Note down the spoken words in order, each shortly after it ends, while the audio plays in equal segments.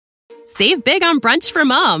Save big on brunch for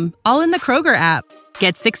mom, all in the Kroger app.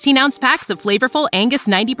 Get 16-ounce packs of flavorful Angus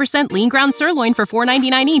 90% lean ground sirloin for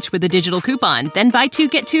 $4.99 each with a digital coupon. Then buy 2,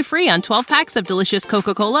 get 2 free on 12 packs of delicious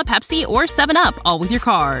Coca-Cola, Pepsi, or 7-Up, all with your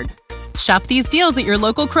card. Shop these deals at your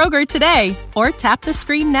local Kroger today, or tap the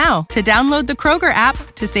screen now to download the Kroger app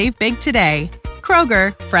to save big today.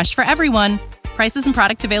 Kroger, fresh for everyone. Prices and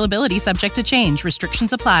product availability subject to change.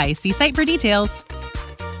 Restrictions apply. See site for details.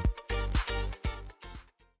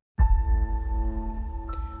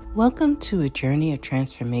 Welcome to a journey of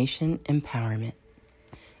transformation empowerment.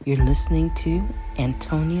 You're listening to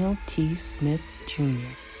Antonio T. Smith Jr.,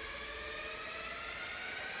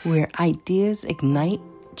 where ideas ignite,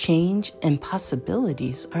 change, and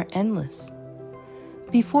possibilities are endless.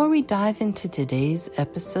 Before we dive into today's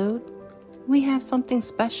episode, we have something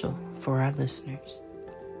special for our listeners.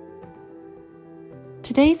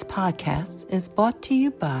 Today's podcast is brought to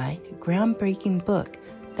you by a groundbreaking book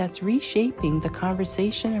that's reshaping the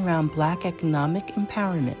conversation around Black economic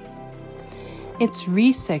empowerment. It's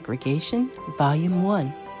Resegregation, Volume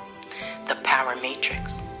 1, The Power Matrix,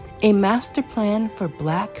 a master plan for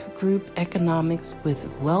Black group economics with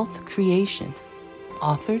wealth creation,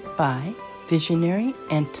 authored by visionary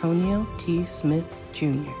Antonio T. Smith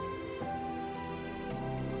Jr.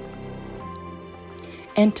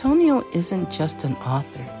 Antonio isn't just an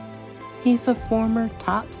author. He's a former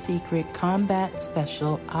top-secret Combat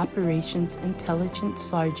Special Operations Intelligence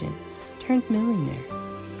Sergeant turned millionaire.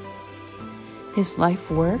 His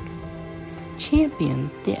life work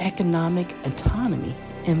championed the economic autonomy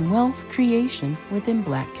and wealth creation within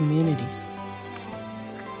Black communities.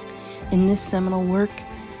 In this seminal work,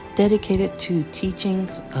 dedicated to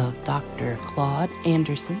teachings of Dr. Claude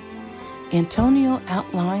Anderson, Antonio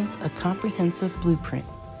outlines a comprehensive blueprint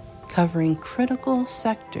covering critical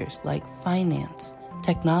sectors like finance,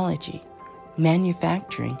 technology,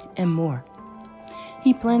 manufacturing, and more.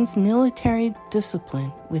 He blends military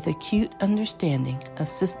discipline with acute understanding of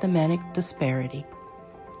systematic disparity.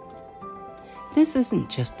 This isn't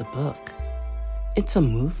just a book. It's a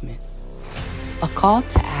movement, a call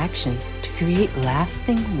to action to create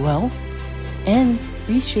lasting wealth and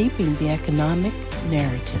reshaping the economic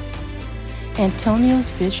narrative. Antonio's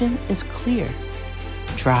vision is clear.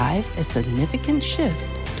 Drive a significant shift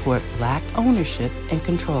toward Black ownership and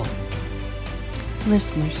control.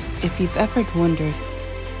 Listeners, if you've ever wondered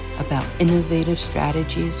about innovative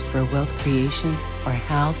strategies for wealth creation or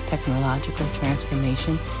how technological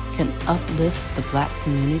transformation can uplift the Black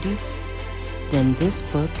communities, then this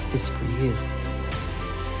book is for you.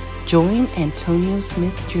 Join Antonio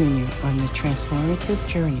Smith Jr. on the transformative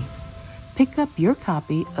journey. Pick up your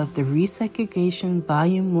copy of the Resegregation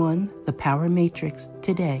Volume 1, The Power Matrix,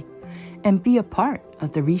 today, and be a part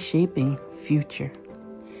of the reshaping future.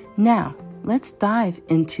 Now, let's dive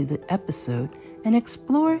into the episode and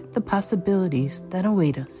explore the possibilities that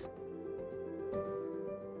await us.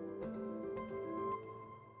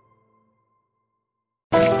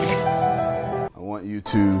 I want you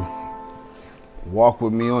to walk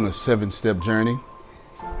with me on a 7-step journey.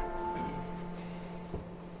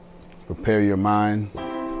 Prepare your mind.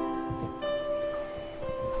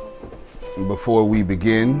 And before we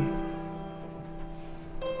begin,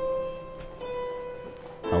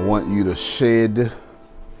 I want you to shed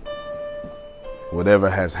whatever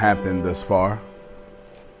has happened thus far.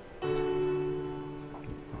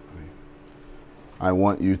 I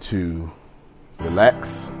want you to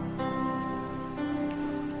relax.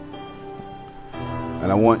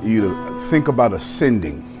 And I want you to think about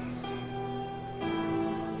ascending.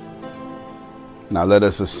 Now let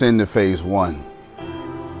us ascend to phase 1.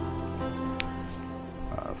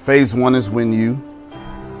 Phase 1 is when you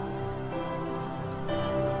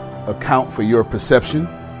account for your perception.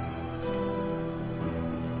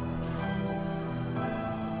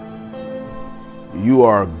 You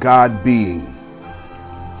are a God being.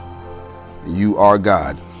 You are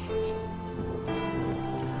God.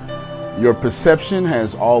 Your perception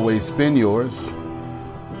has always been yours.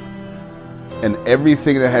 And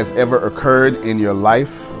everything that has ever occurred in your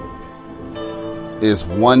life is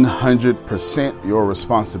 100% your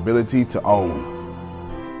responsibility to own.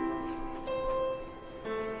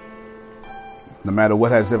 No matter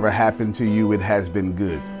what has ever happened to you, it has been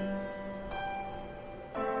good.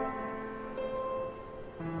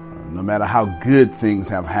 No matter how good things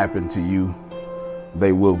have happened to you,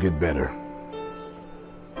 they will get better.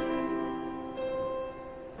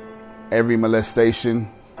 Every molestation,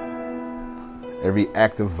 every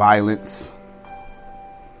act of violence,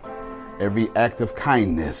 every act of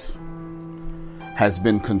kindness has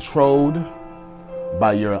been controlled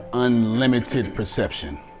by your unlimited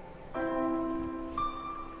perception.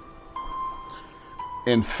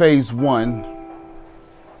 In phase one,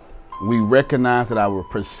 we recognize that our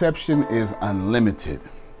perception is unlimited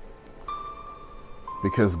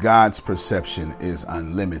because God's perception is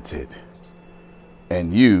unlimited,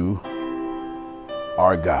 and you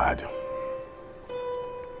are God.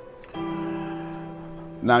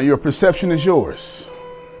 Now, your perception is yours.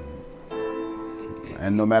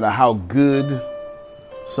 And no matter how good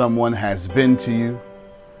someone has been to you,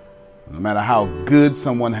 no matter how good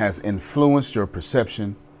someone has influenced your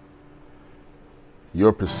perception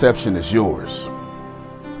is yours.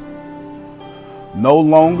 No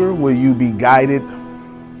longer will you be guided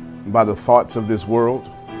by the thoughts of this world.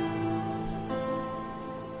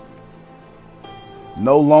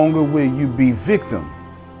 No longer will you be victim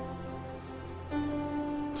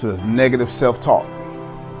to negative self-talk,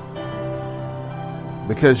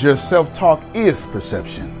 because your self-talk is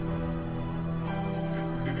perception.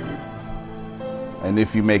 And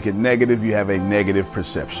if you make it negative, you have a negative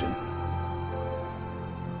perception.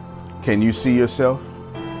 Can you see yourself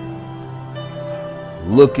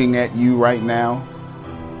looking at you right now,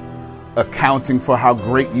 accounting for how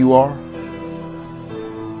great you are?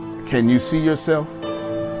 Can you see yourself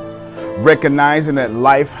recognizing that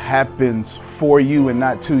life happens for you and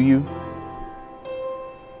not to you?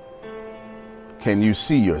 Can you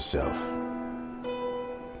see yourself?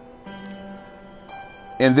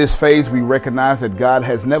 In this phase, we recognize that God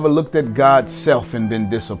has never looked at God's self and been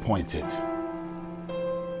disappointed.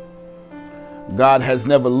 God has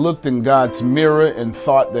never looked in God's mirror and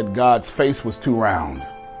thought that God's face was too round,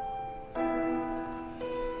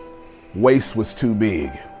 waist was too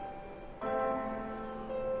big.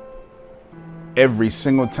 Every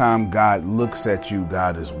single time God looks at you,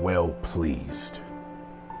 God is well pleased.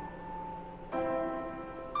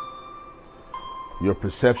 Your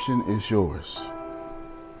perception is yours.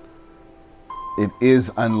 It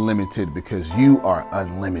is unlimited because you are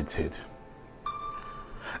unlimited.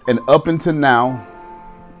 And up until now,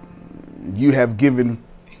 you have given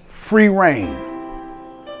free rein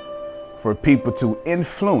for people to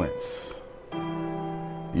influence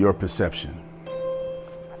your perception.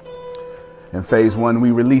 In phase one,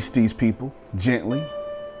 we release these people gently.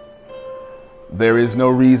 There is no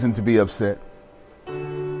reason to be upset.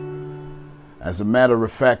 As a matter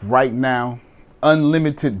of fact, right now,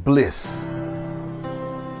 unlimited bliss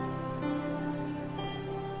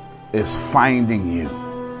is finding you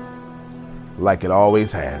like it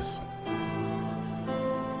always has.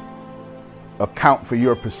 Account for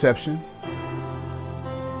your perception.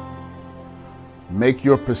 Make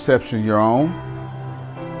your perception your own.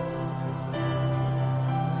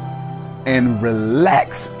 And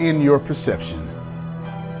relax in your perception.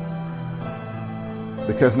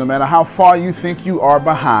 Because no matter how far you think you are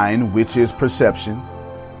behind, which is perception,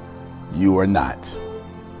 you are not.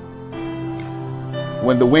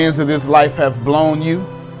 When the winds of this life have blown you,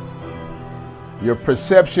 your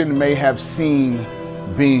perception may have seen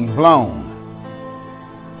being blown,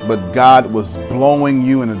 but God was blowing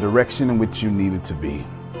you in a direction in which you needed to be.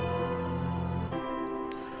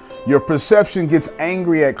 Your perception gets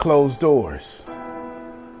angry at closed doors,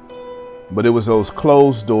 but it was those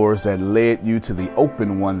closed doors that led you to the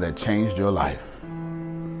open one that changed your life.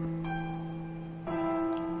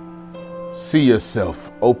 See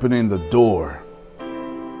yourself opening the door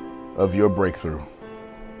of your breakthrough.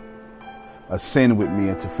 Ascend with me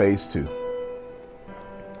into phase two.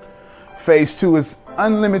 Phase two is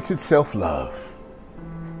unlimited self-love.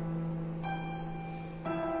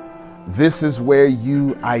 This is where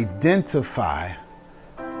you identify,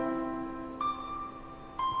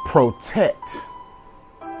 protect,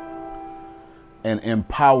 and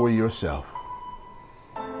empower yourself.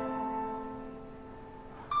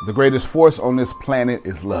 The greatest force on this planet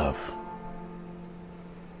is love.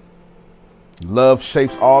 Love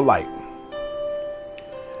shapes all light.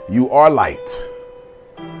 You are light,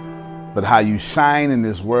 but how you shine in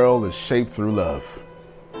this world is shaped through love.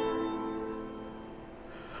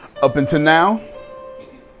 Up until now,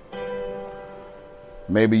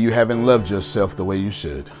 maybe you haven't loved yourself the way you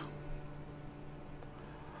should.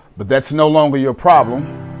 But that's no longer your problem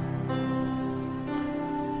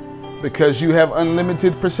because you have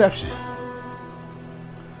unlimited perception.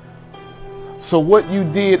 So what you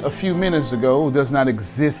did a few minutes ago does not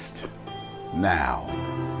exist now.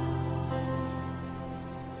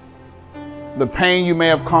 The pain you may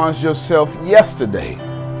have caused yourself yesterday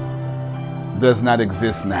does not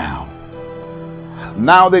exist now.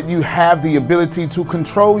 Now that you have the ability to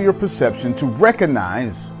control your perception, to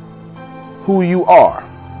recognize who you are,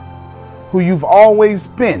 who you've always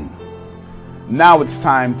been, now it's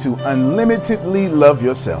time to unlimitedly love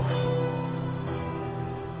yourself.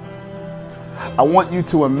 I want you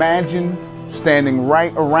to imagine standing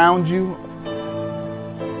right around you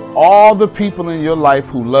all the people in your life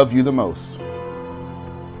who love you the most.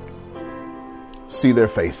 See their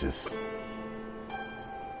faces.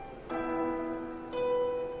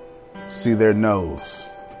 See their nose.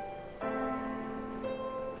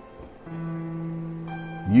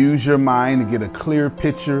 Use your mind to get a clear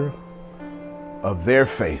picture of their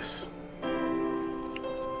face.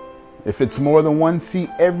 If it's more than one, see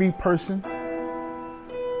every person.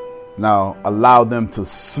 Now allow them to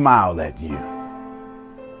smile at you.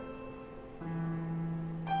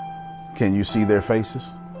 Can you see their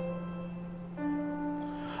faces?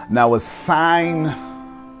 Now assign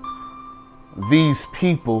these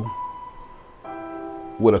people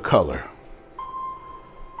with a color.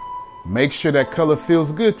 Make sure that color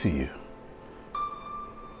feels good to you.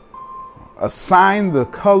 Assign the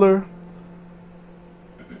color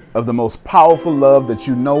of the most powerful love that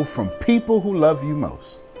you know from people who love you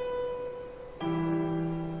most.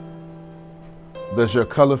 Does your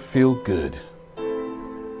color feel good?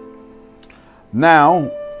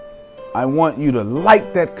 Now, I want you to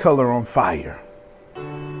light that color on fire,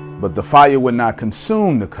 but the fire will not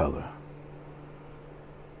consume the color.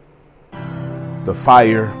 The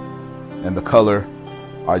fire and the color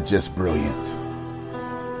are just brilliant.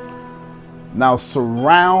 Now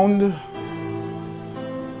surround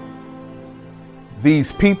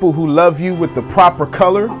these people who love you with the proper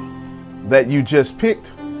color that you just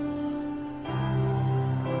picked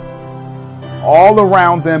all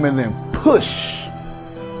around them, and then push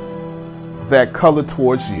that color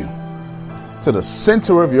towards you to the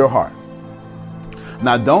center of your heart.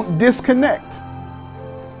 Now don't disconnect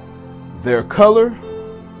their color,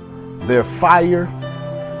 their fire,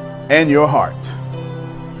 and your heart.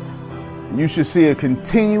 You should see a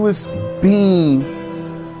continuous beam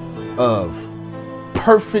of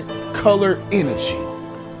perfect color energy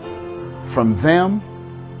from them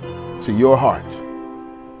to your heart.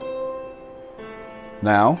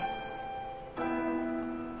 Now,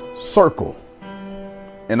 circle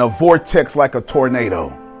in a vortex like a tornado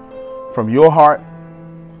from your heart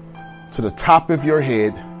to the top of your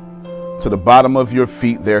head to the bottom of your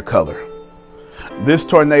feet, their color. This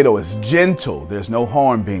tornado is gentle. There's no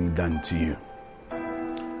harm being done to you.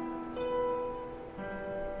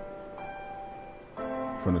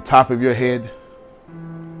 From the top of your head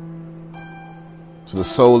to the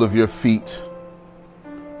sole of your feet,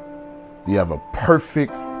 you have a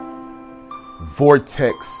perfect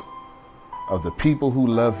vortex of the people who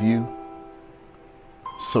love you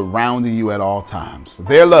surrounding you at all times.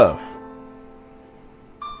 Their love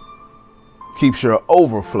keeps your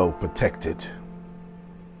overflow protected.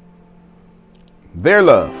 Their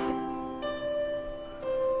love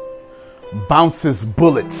bounces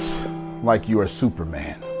bullets like you are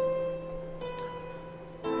Superman.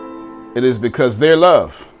 It is because their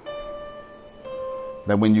love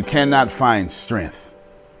that when you cannot find strength,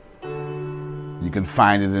 you can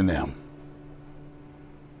find it in them.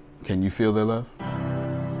 Can you feel their love?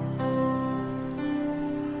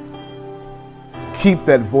 Keep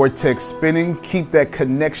that vortex spinning. Keep that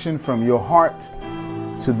connection from your heart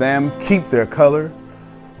to them. Keep their color.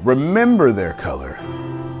 Remember their color.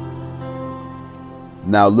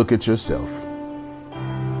 Now look at yourself.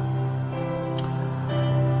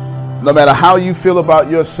 No matter how you feel about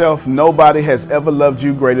yourself, nobody has ever loved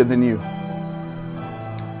you greater than you.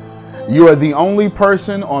 You are the only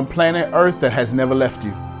person on planet Earth that has never left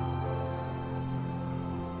you.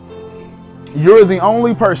 You're the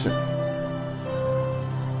only person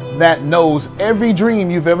that knows every dream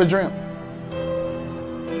you've ever dreamt.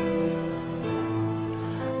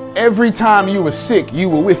 Every time you were sick, you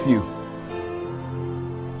were with you.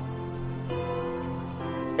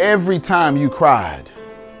 Every time you cried,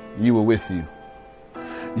 you were with you.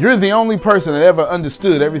 You're the only person that ever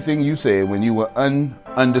understood everything you said when you were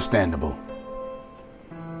ununderstandable.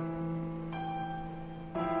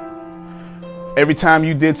 Every time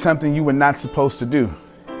you did something you were not supposed to do,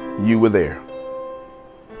 you were there.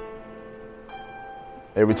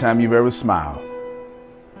 Every time you've ever smiled,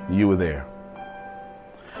 you were there.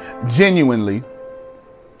 Genuinely,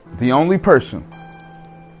 the only person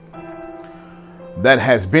that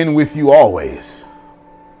has been with you always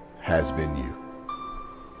has been you.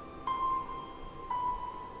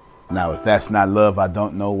 Now, if that's not love, I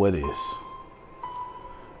don't know what is.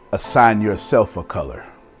 Assign yourself a color.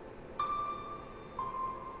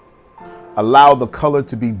 Allow the color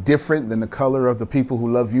to be different than the color of the people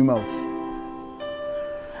who love you most.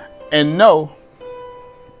 And know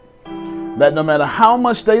that no matter how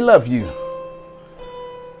much they love you,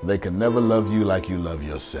 they can never love you like you love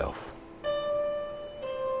yourself.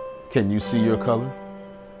 Can you see your color?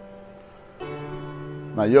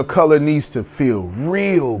 Now, your color needs to feel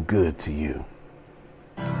real good to you.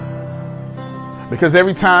 Because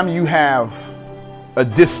every time you have a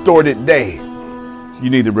distorted day, you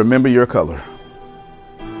need to remember your color.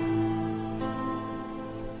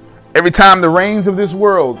 Every time the rains of this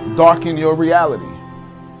world darken your reality,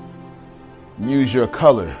 use your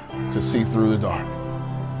color to see through the dark.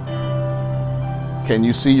 Can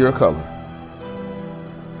you see your color?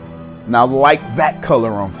 Now light that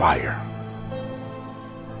color on fire.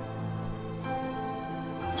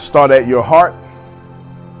 Start at your heart.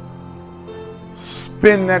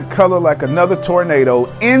 Spin that color like another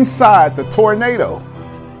tornado inside the tornado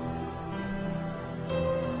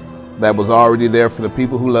that was already there for the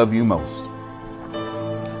people who love you most.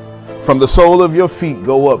 From the sole of your feet,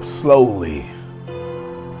 go up slowly,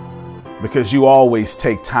 because you always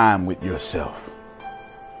take time with yourself.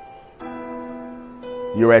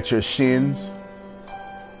 You're at your shins.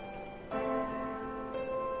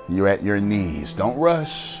 You're at your knees. Don't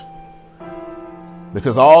rush,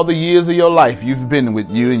 because all the years of your life you've been with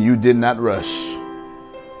you and you did not rush.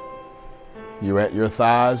 You're at your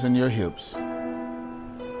thighs and your hips,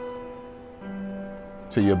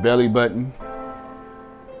 to your belly button,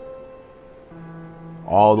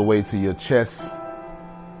 all the way to your chest.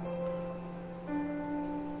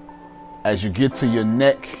 As you get to your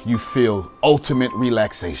neck, you feel ultimate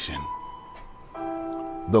relaxation,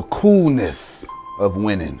 the coolness of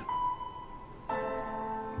winning,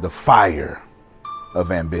 the fire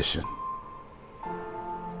of ambition.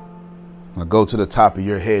 Now go to the top of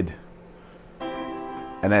your head,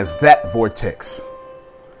 and as that vortex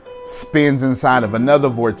spins inside of another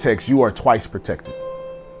vortex, you are twice protected.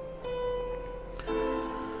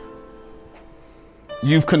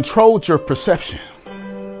 You've controlled your perception.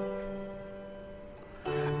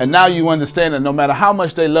 And now you understand that no matter how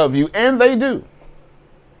much they love you, and they do,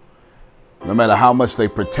 no matter how much they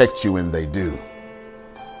protect you, and they do,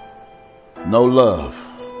 no love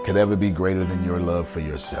could ever be greater than your love for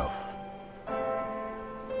yourself.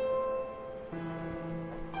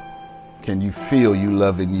 Can you feel you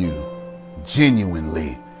loving you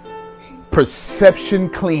genuinely, perception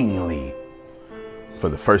cleanly, for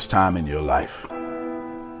the first time in your life?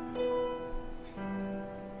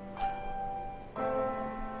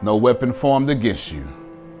 No weapon formed against you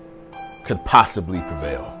could possibly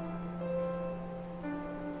prevail.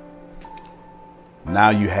 Now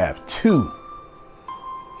you have two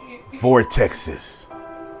vortexes,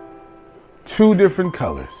 two different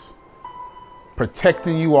colors,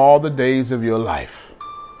 protecting you all the days of your life.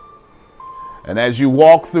 And as you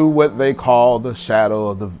walk through what they call the shadow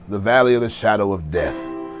of the valley of the shadow of death,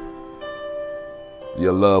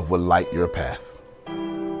 your love will light your path.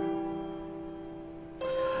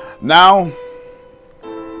 Now,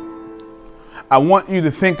 I want you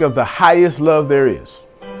to think of the highest love there is.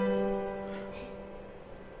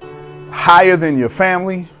 Higher than your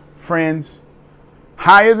family, friends,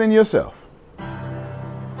 higher than yourself.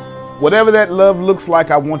 Whatever that love looks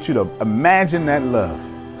like, I want you to imagine that love.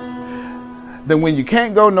 Then when you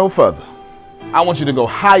can't go no further, I want you to go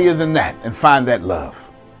higher than that and find that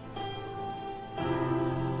love.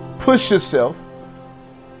 Push yourself.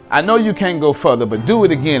 I know you can't go further, but do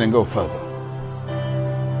it again and go further.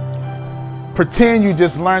 Pretend you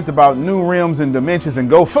just learned about new realms and dimensions and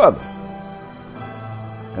go further.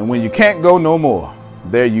 And when you can't go no more,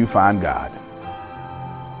 there you find God.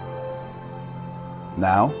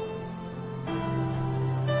 Now,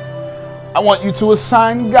 I want you to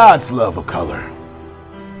assign God's love a color.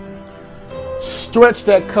 Stretch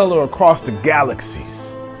that color across the galaxies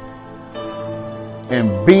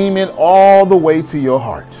and beam it all the way to your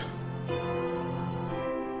heart.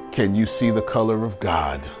 Can you see the color of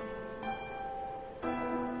God?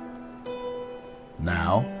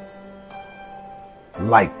 Now,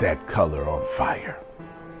 light that color on fire.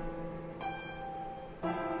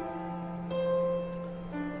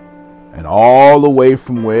 And all the way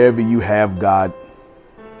from wherever you have God,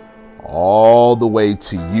 all the way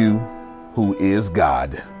to you who is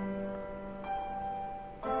God.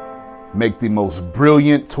 Make the most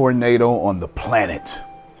brilliant tornado on the planet.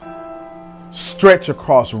 Stretch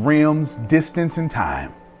across realms, distance, and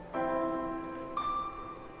time.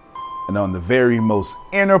 And on the very most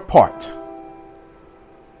inner part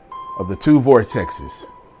of the two vortexes,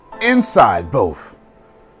 inside both,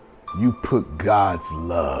 you put God's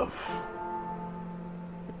love.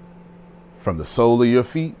 From the sole of your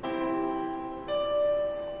feet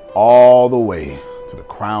all the way to the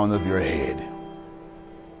crown of your head.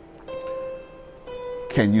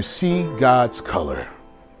 Can you see God's color?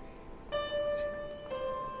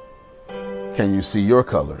 Can you see your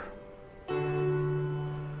color?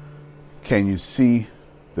 can you see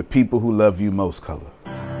the people who love you most color?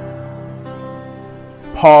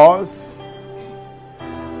 Pause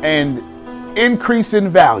and increase in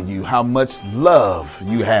value how much love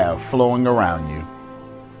you have flowing around you.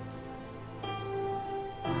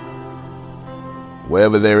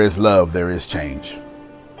 Wherever there is love, there is change.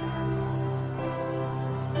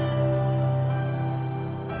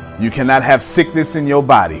 You cannot have sickness in your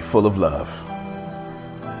body full of love.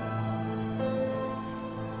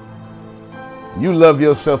 You love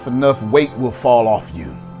yourself enough, weight will fall off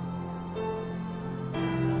you.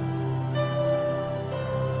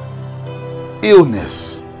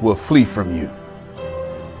 Illness will flee from you.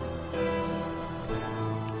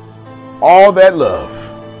 All that love,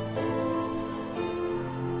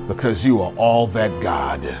 because you are all that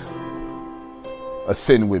God.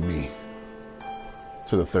 Ascend with me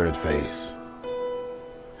to the third phase.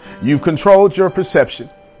 You've controlled your perception.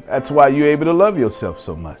 That's why you're able to love yourself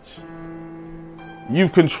so much.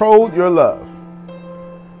 You've controlled your love.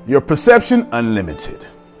 Your perception, unlimited.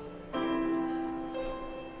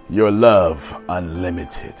 Your love,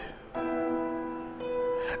 unlimited.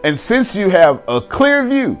 And since you have a clear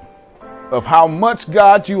view of how much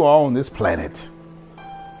God you are on this planet,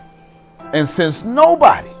 and since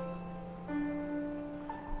nobody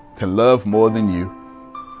can love more than you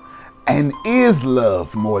and is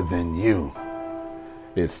loved more than you,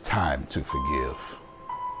 it's time to forgive.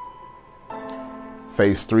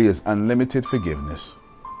 Phase 3 is unlimited forgiveness.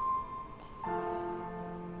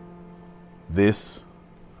 This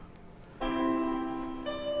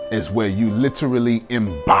is where you literally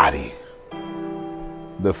embody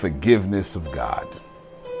the forgiveness of God.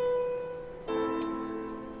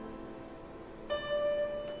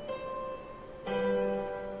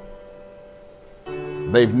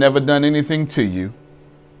 They've never done anything to you.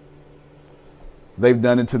 They've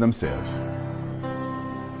done it to themselves.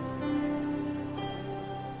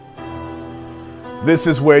 This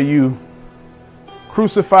is where you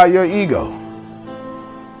crucify your ego,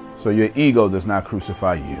 so your ego does not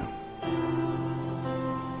crucify you.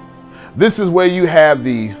 This is where you have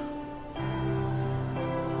the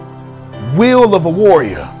will of a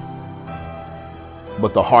warrior,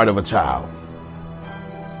 but the heart of a child.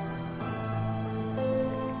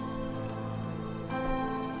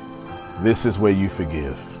 This is where you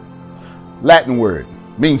forgive. Latin word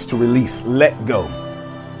means to release, let go.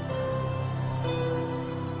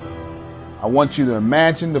 I want you to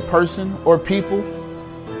imagine the person or people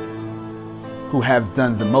who have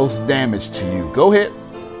done the most damage to you. Go ahead.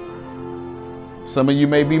 Some of you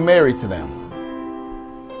may be married to them.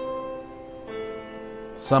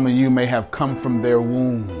 Some of you may have come from their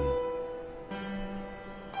womb.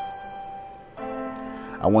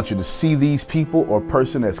 I want you to see these people or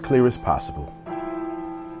person as clear as possible.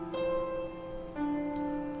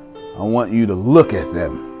 I want you to look at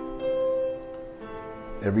them.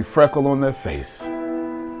 Every freckle on their face.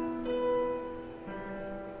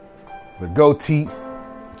 The goatee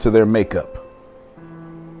to their makeup.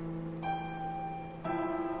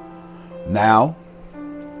 Now,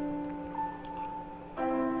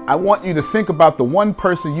 I want you to think about the one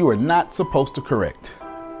person you are not supposed to correct.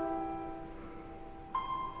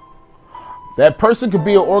 That person could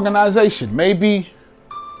be an organization. Maybe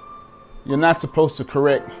you're not supposed to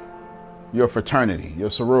correct your fraternity,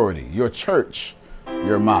 your sorority, your church,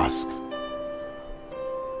 your mosque.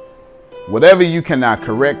 Whatever you cannot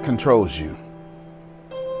correct controls you.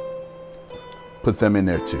 Put them in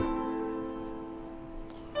there too.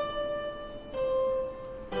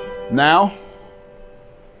 Now,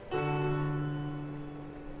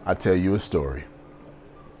 I tell you a story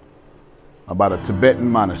about a Tibetan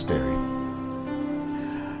monastery.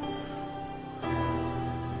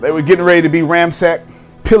 They were getting ready to be ransacked,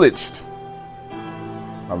 pillaged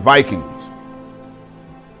by Vikings.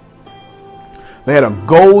 They had a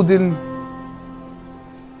golden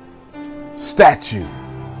statue,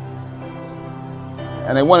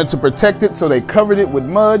 and they wanted to protect it, so they covered it with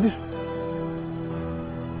mud,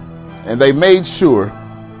 and they made sure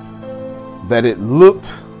that it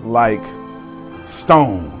looked like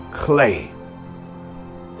stone, clay.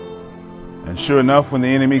 And sure enough, when the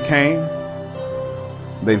enemy came,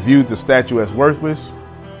 they viewed the statue as worthless,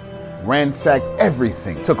 ransacked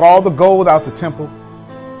everything, took all the gold out the temple,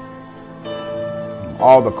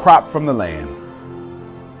 all the crop from the land.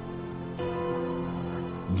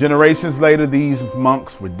 Generations later, these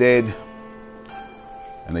monks were dead,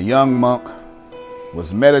 and a young monk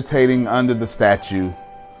was meditating under the statue,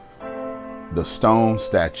 the stone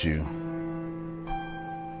statue,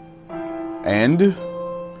 and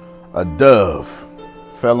a dove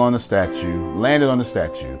fell on the statue, landed on the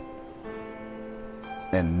statue,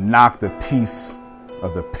 and knocked a piece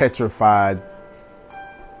of the petrified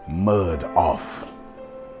mud off.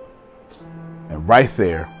 And right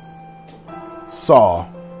there, saw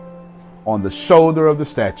on the shoulder of the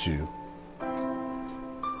statue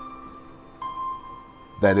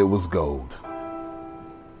that it was gold.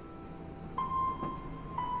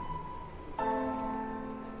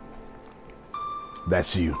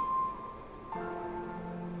 That's you.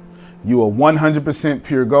 You are 100%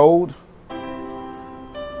 pure gold,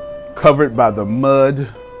 covered by the mud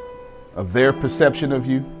of their perception of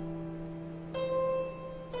you,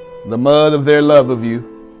 the mud of their love of you,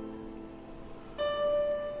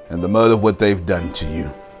 and the mud of what they've done to you.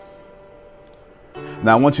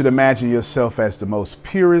 Now I want you to imagine yourself as the most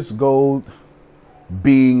purest gold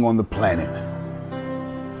being on the planet.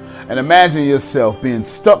 And imagine yourself being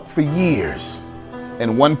stuck for years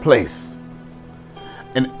in one place.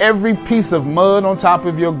 And every piece of mud on top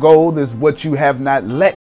of your gold is what you have not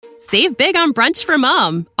let. Save big on brunch for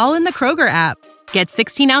mom, all in the Kroger app. Get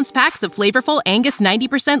 16-ounce packs of flavorful Angus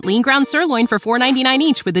 90% lean ground sirloin for $4.99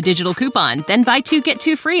 each with a digital coupon. Then buy 2, get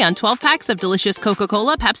 2 free on 12 packs of delicious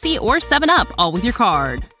Coca-Cola, Pepsi, or 7-Up, all with your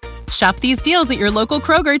card. Shop these deals at your local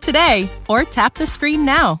Kroger today, or tap the screen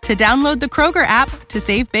now to download the Kroger app to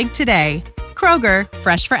save big today. Kroger,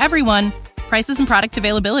 fresh for everyone. Prices and product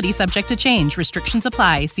availability subject to change. Restrictions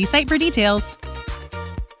apply. See site for details.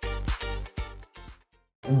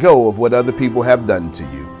 Go of what other people have done to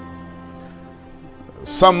you.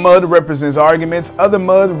 Some mud represents arguments, other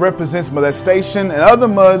mud represents molestation, and other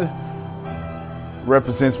mud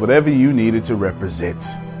represents whatever you needed to represent.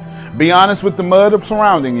 Be honest with the mud of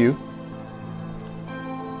surrounding you,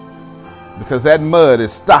 because that mud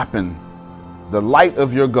is stopping the light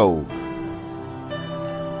of your gold.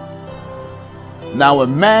 Now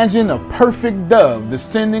imagine a perfect dove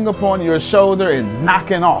descending upon your shoulder and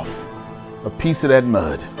knocking off a piece of that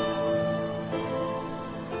mud.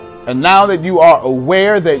 And now that you are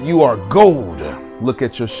aware that you are gold, look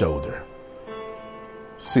at your shoulder.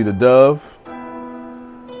 See the dove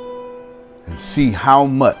and see how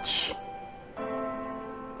much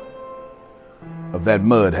of that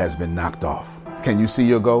mud has been knocked off. Can you see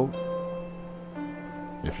your gold?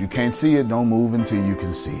 If you can't see it, don't move until you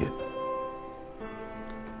can see it.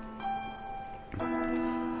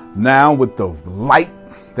 Now with the light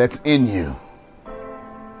that's in you,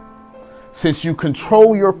 since you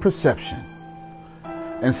control your perception,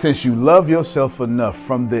 and since you love yourself enough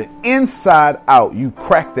from the inside out, you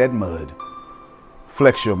crack that mud.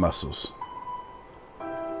 Flex your muscles.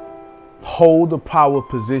 Hold the power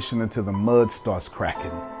position until the mud starts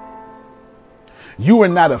cracking. You are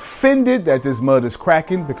not offended that this mud is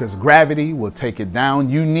cracking because gravity will take it down.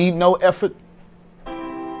 You need no effort.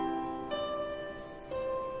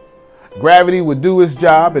 Gravity will do its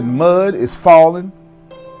job and mud is falling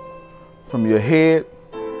from your head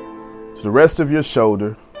to the rest of your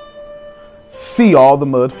shoulder. See all the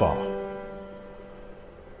mud fall.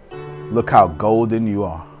 Look how golden you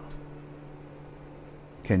are.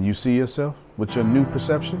 Can you see yourself with your new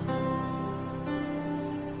perception?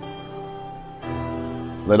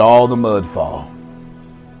 Let all the mud fall.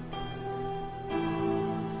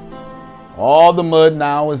 All the mud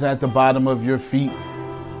now is at the bottom of your feet.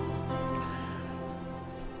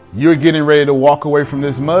 You're getting ready to walk away from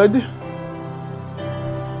this mud,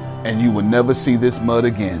 and you will never see this mud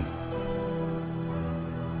again.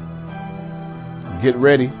 Get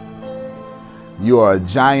ready. You are a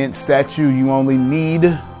giant statue. You only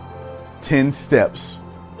need 10 steps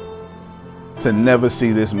to never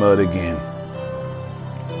see this mud again.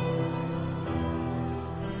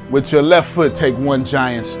 With your left foot, take one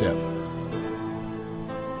giant step.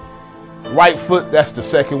 Right foot, that's the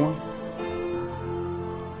second one.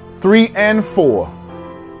 3 and 4.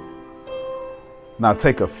 Now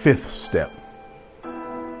take a 5th step.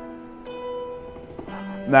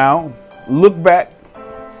 Now look back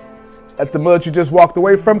at the mud you just walked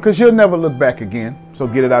away from, because you'll never look back again. So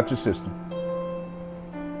get it out your system.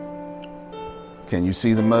 Can you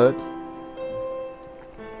see the mud?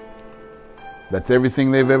 That's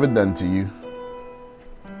everything they've ever done to you.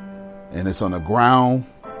 And it's on the ground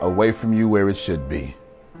away from you where it should be.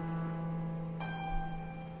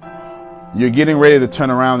 You're getting ready to turn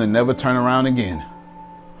around and never turn around again.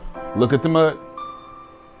 Look at the mud.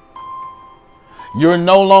 You're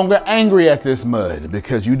no longer angry at this mud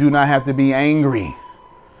because you do not have to be angry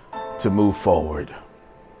to move forward.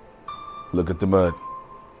 Look at the mud.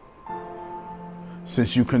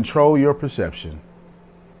 Since you control your perception,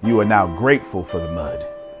 you are now grateful for the mud.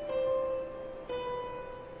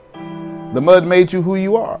 The mud made you who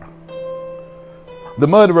you are. The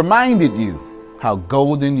mud reminded you how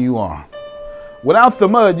golden you are. Without the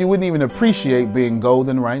mud, you wouldn't even appreciate being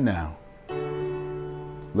golden right now.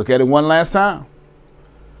 Look at it one last time.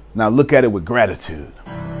 Now look at it with gratitude.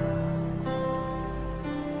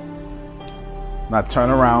 Now turn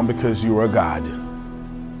around because you are God.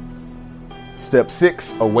 Step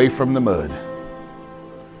 6, away from the mud.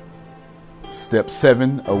 Step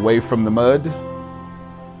 7, away from the mud.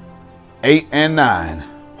 8 and 9.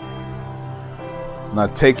 Now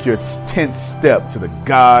take your 10th step to the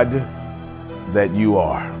God that you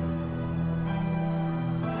are.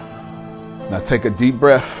 Now take a deep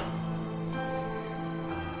breath.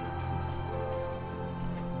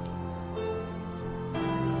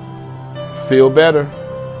 Feel better.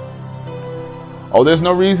 Oh, there's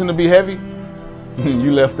no reason to be heavy.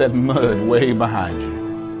 You left that mud way behind you.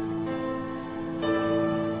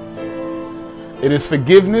 It is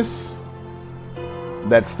forgiveness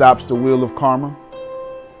that stops the wheel of karma.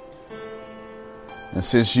 And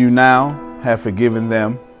since you now have forgiven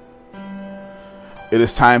them, it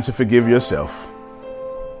is time to forgive yourself.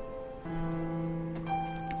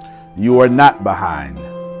 You are not behind.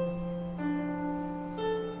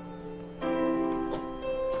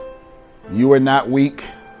 You are not weak.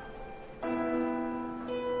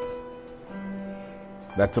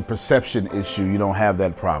 That's a perception issue. You don't have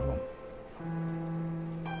that problem.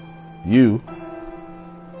 You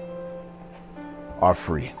are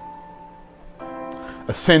free.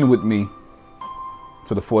 Ascend with me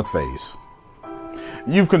to the 4th phase.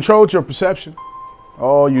 You've controlled your perception.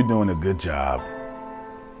 Oh, you're doing a good job.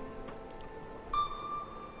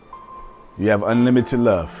 You have unlimited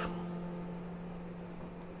love.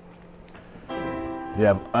 You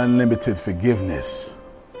have unlimited forgiveness.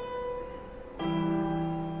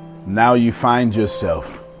 Now you find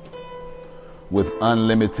yourself with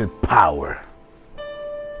unlimited power.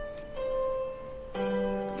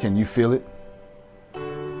 Can you feel it?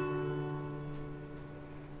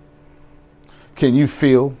 Can you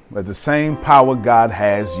feel that the same power God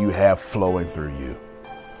has, you have flowing through you?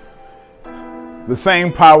 The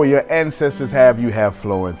same power your ancestors have, you have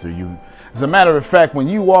flowing through you. As a matter of fact, when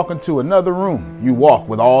you walk into another room, you walk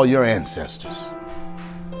with all your ancestors.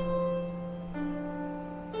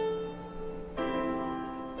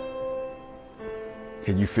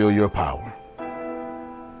 Can you feel your power?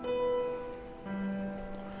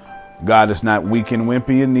 God is not weak and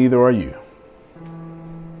wimpy, and neither are you.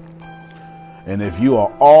 And if you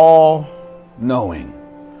are all knowing,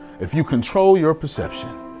 if you control your perception,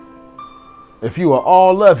 if you are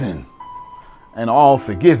all loving and all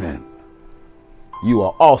forgiving, you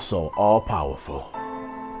are also all powerful.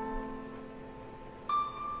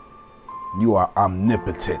 You are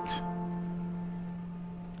omnipotent.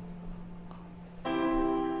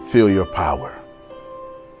 Feel your power.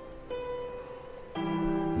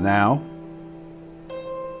 Now,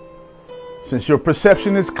 since your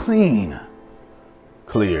perception is clear,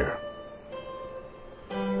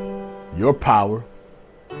 your power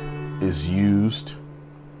is used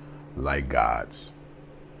like God's.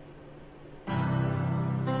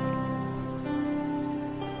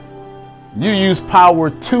 You use power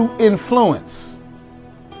to influence,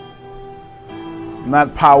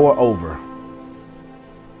 not power over.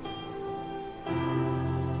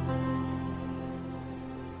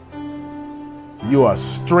 You are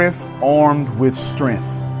strength armed with strength.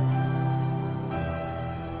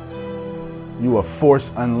 You are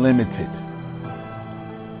force unlimited.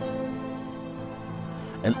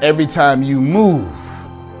 And every time you move,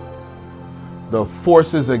 the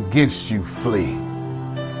forces against you flee.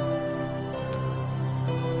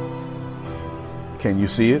 Can you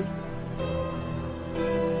see it?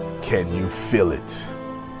 Can you feel it?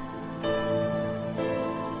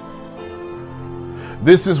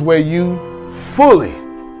 This is where you fully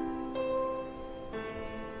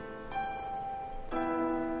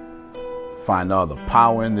find all the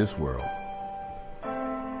power in this world.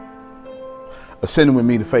 Ascend with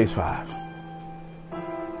me to phase 5.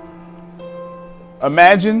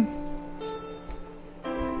 Imagine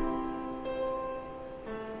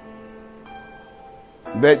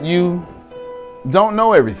that you don't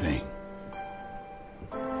know everything.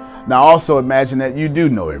 Now also imagine that you do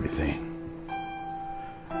know everything.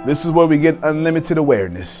 This is where we get unlimited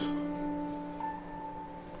awareness.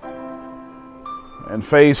 In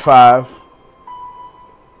phase 5,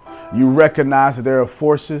 you recognize that there are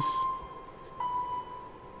forces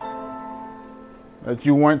that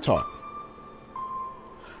you weren't taught.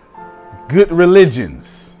 Good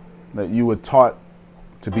religions that you were taught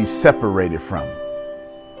to be separated from.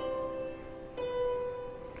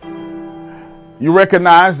 You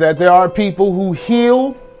recognize that there are people who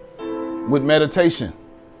heal with meditation.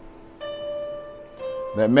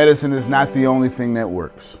 that medicine is not the only thing that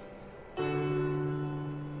works.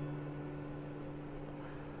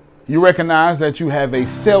 You recognize that you have a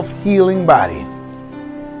self-healing body,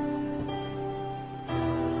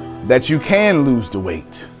 that you can lose the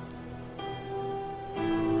weight.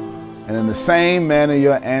 And in the same manner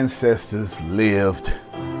your ancestors lived,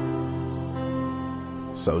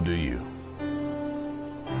 so do you.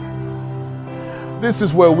 This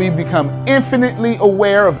is where we become infinitely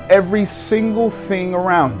aware of every single thing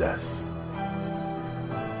around us.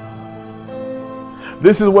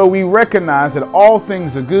 This is where we recognize that all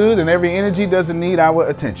things are good and every energy doesn't need our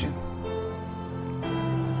attention.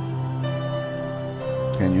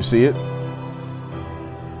 Can you see it?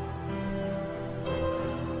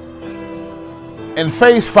 In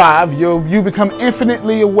phase 5, you become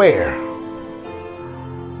infinitely aware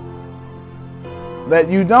that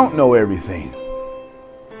you don't know everything,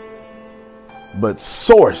 but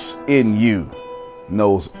Source in you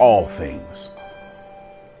knows all things.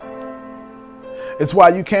 It's why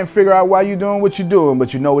you can't figure out why you're doing what you're doing,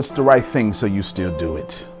 but you know it's the right thing, so you still do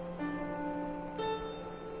it.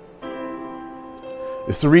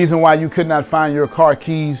 It's the reason why you could not find your car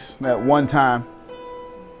keys at one time.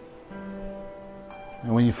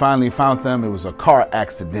 And when you finally found them, it was a car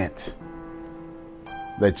accident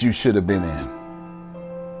that you should have been in.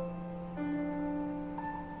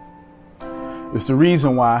 It's the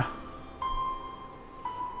reason why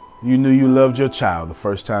you knew you loved your child the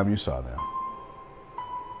first time you saw them.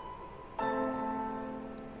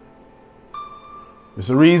 It's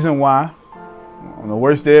the reason why, on the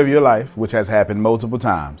worst day of your life, which has happened multiple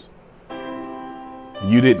times,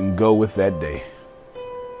 you didn't go with that day.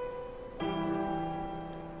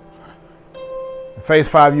 In phase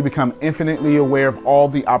 5, you become infinitely aware of all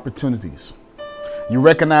the opportunities. You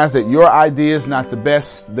recognize that your idea is not the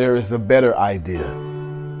best, there is a better idea.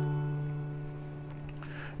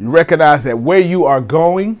 You recognize that where you are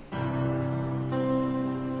going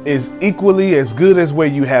is equally as good as where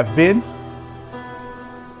you have been.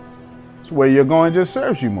 So where you're going just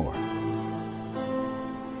serves you more.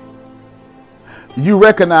 You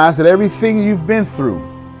recognize that everything you've been through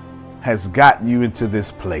has gotten you into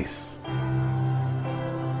this place.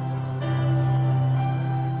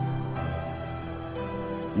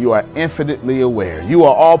 You are infinitely aware. You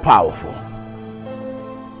are all powerful.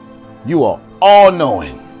 You are all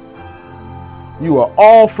knowing. You are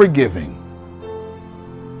all forgiving.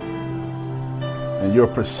 And your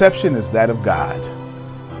perception is that of God.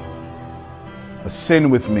 Ascend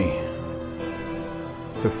with me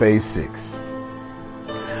to phase 6.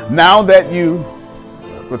 Now that you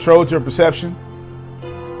controlled your perception,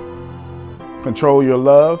 control your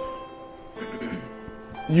love,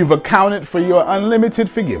 you've accounted for your unlimited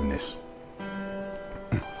forgiveness.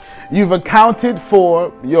 You've accounted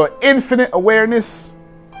for your infinite awareness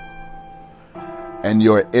and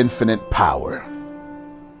your infinite power.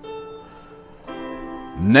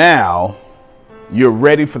 Now you're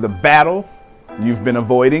ready for the battle you've been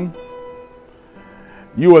avoiding.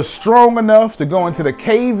 You are strong enough to go into the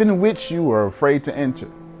cave in which you were afraid to enter.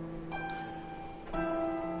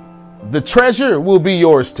 The treasure will be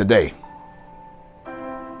yours today.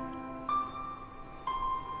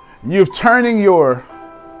 You're turning your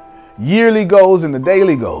yearly goals into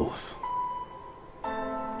daily goals.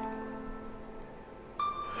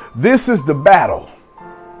 This is the battle.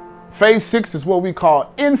 Phase 6 is what we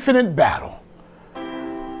call infinite battle.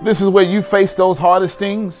 This is where you face those hardest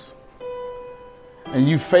things and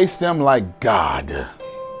you face them like God.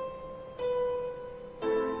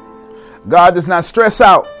 God does not stress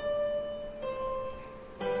out.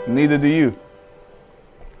 Neither do you.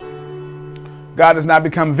 God does not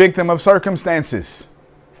become victim of circumstances.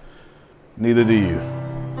 Neither do you.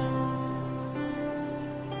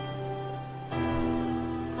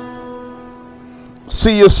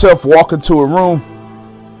 See yourself walk into a room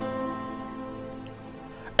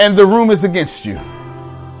and the room is against you.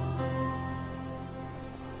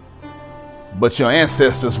 But your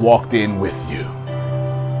ancestors walked in with you.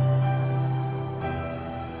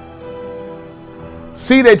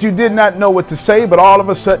 See that you did not know what to say, but all of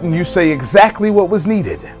a sudden you say exactly what was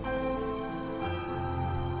needed.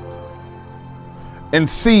 And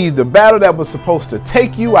see the battle that was supposed to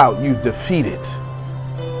take you out, you defeated.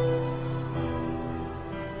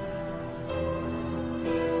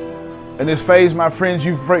 In this phase, my friends,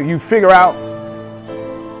 you figure out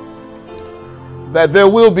that there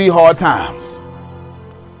will be hard times,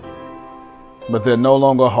 but they're no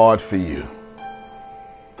longer hard for you.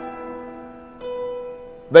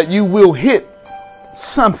 That you will hit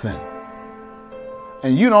something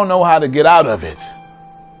and you don't know how to get out of it,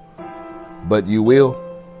 but you will.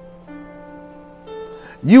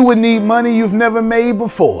 You would need money you've never made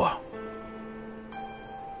before.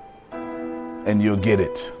 And you'll get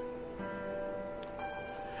it.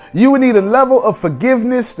 You would need a level of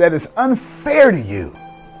forgiveness that is unfair to you,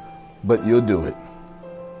 but you'll do it.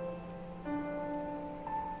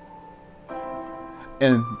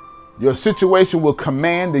 And your situation will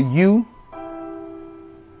command a you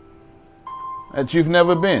that you've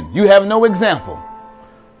never been. You have no example.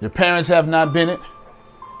 Your parents have not been it.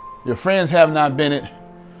 Your friends have not been it,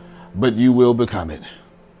 but you will become it.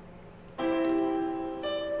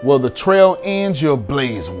 Well, the trail ends, you'll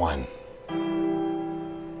blaze one.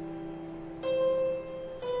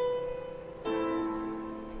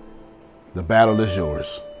 The battle is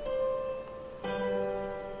yours.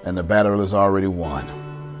 And the battle is already won.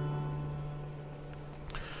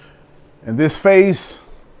 In this phase,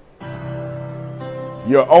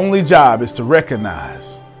 your only job is to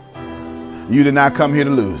recognize you did not come here to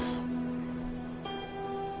lose.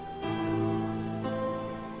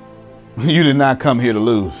 You did not come here to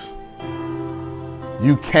lose.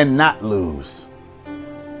 You cannot lose.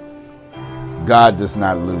 God does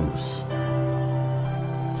not lose.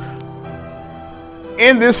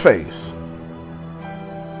 In this phase,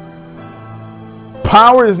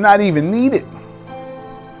 power is not even needed.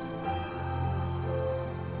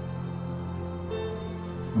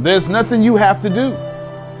 There's nothing you have to do.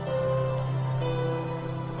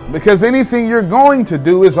 Because anything you're going to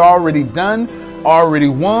do is already done, already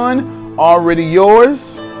won, already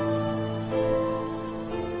yours.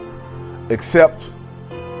 Except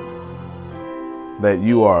that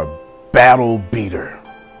you are a battle beater.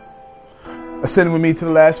 Ascend with me to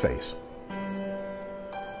the last phase.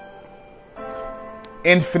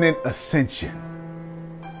 Infinite ascension.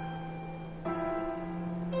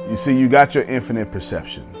 You see, you got your infinite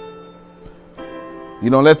perception. You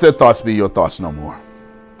don't let their thoughts be your thoughts no more.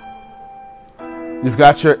 You've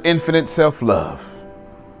got your infinite self-love.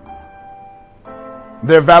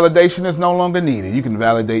 Their validation is no longer needed. You can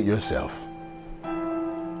validate yourself.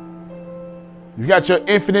 You've got your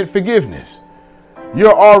infinite forgiveness.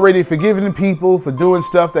 You're already forgiving people for doing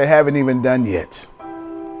stuff they haven't even done yet.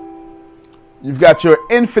 You've got your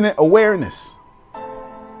infinite awareness.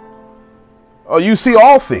 Oh, you see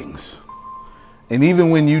all things. And even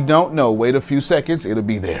when you don't know, wait a few seconds, it'll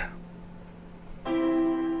be there.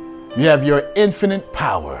 You have your infinite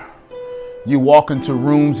power. You walk into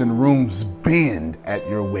rooms and rooms bend at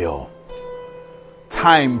your will.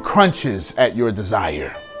 Time crunches at your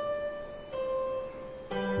desire.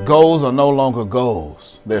 Goals are no longer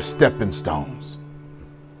goals. They're stepping stones.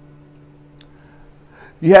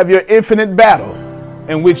 You have your infinite battle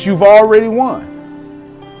in which you've already won.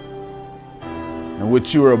 In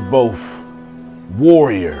which you are both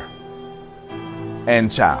warrior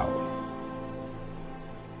and child.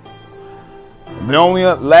 The only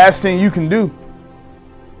last thing you can do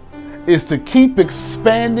is to keep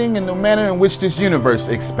expanding in the manner in which this universe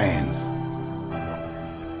expands.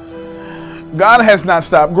 God has not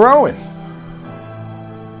stopped growing.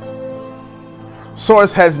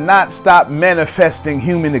 Source has not stopped manifesting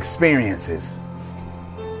human experiences.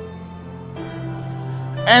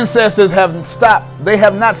 Ancestors have stopped. They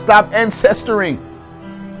have not stopped ancestoring.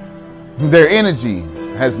 Their energy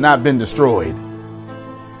has not been destroyed.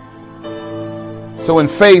 So in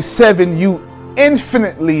phase 7, you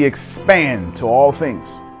infinitely expand to all things.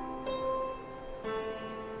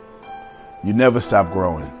 You never stop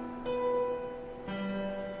growing.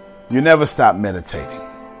 You never stop meditating.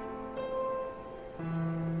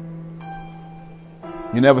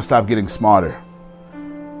 You never stop getting smarter.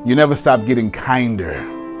 You never stop getting kinder.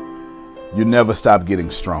 You never stop getting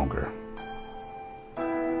stronger.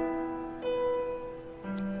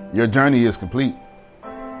 Your journey is complete.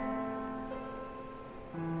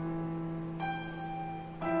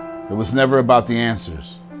 It was never about the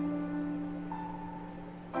answers.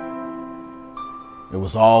 It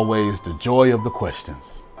was always the joy of the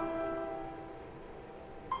questions.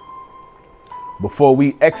 Before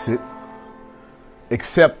we exit,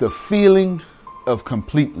 accept the feeling of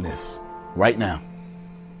completeness right now.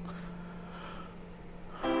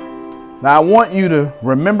 Now I want you to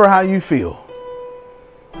remember how you feel.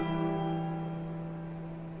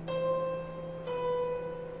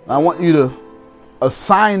 I want you to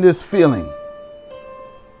assign this feeling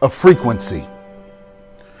a frequency.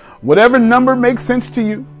 Whatever number makes sense to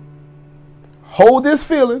you, hold this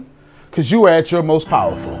feeling because you are at your most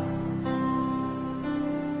powerful.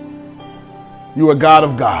 You are God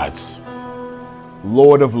of gods,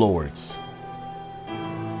 Lord of lords.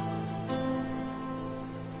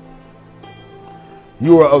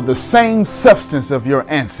 You are of the same substance of your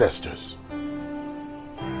ancestors.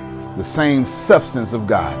 the same substance of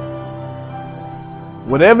God.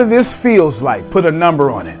 Whatever this feels like, put a number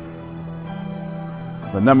on it.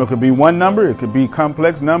 The number could be one number, it could be a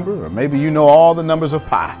complex number, or maybe you know all the numbers of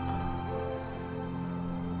pi.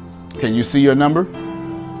 Can you see your number?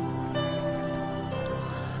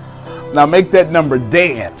 Now make that number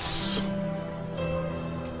dance.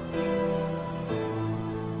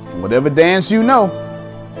 Whatever dance you know,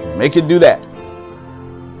 make it do that.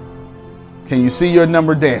 Can you see your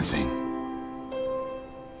number dancing?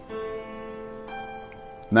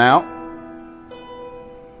 Now,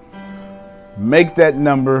 make that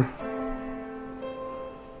number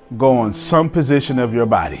go on some position of your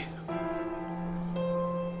body.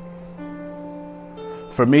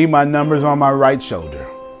 For me, my number's on my right shoulder.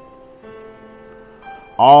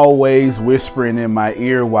 Always whispering in my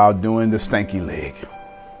ear while doing the stanky leg.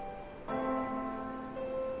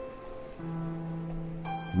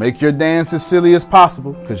 Make your dance as silly as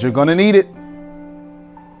possible, because you're going to need it.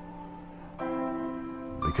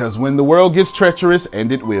 Because when the world gets treacherous,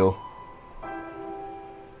 and it will,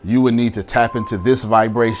 you will need to tap into this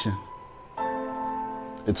vibration.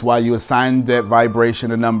 It's why you assign that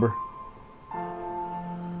vibration a number.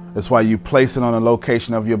 That's why you place it on a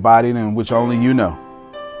location of your body in which only you know.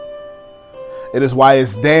 It is why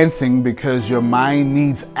it's dancing, because your mind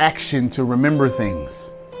needs action to remember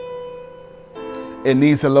things. It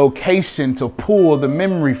needs a location to pull the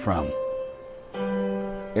memory from.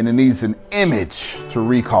 And it needs an image to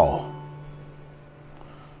recall.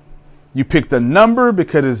 You picked a number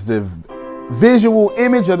because it's the visual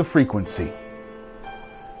image of the frequency.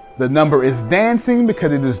 The number is dancing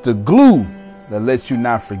because it is the glue that lets you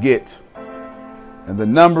not forget. And the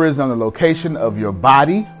number is on the location of your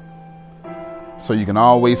body, so you can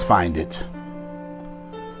always find it.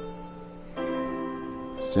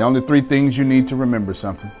 It's the only three things you need to remember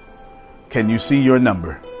something. Can you see your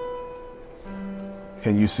number?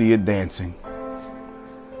 Can you see it dancing?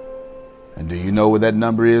 And do you know where that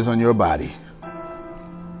number is on your body?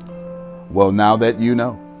 Well, now that you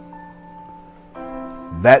know,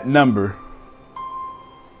 that number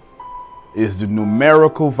is the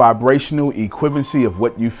numerical vibrational equivalency of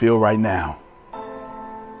what you feel right now.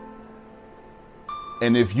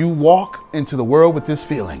 And if you walk into the world with this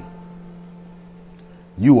feeling,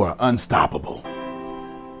 you are unstoppable.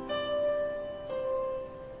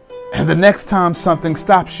 And the next time something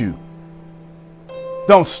stops you,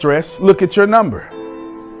 don't stress. Look at your number.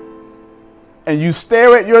 And you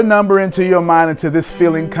stare at your number into your mind until this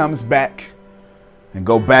feeling comes back, and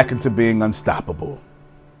go back into being unstoppable.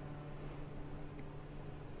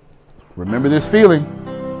 Remember this feeling,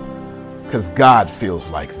 because God feels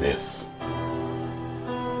like this.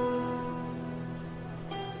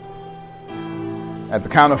 At the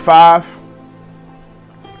count of 5,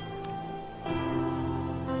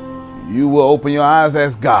 you will open your eyes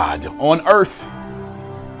as God on earth,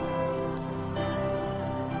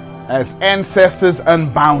 as ancestors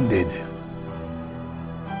unbounded,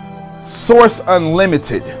 source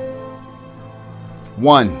unlimited.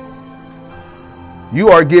 1, you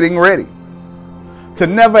are getting ready to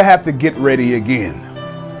never have to get ready again.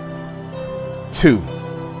 2,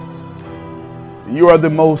 you are the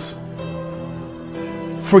most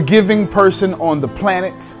forgiving person on the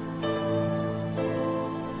planet.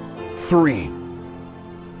 3,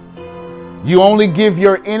 you only give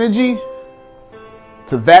your energy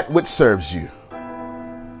to that which serves you.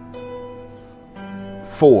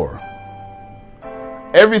 4,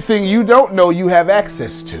 everything you don't know you have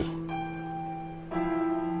access to.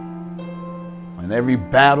 And every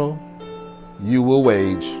battle you will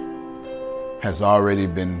wage has already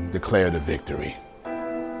been declared a victory.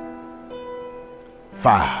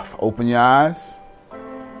 5, open your eyes.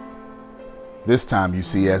 This time you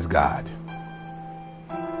see as God.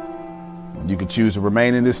 You can choose to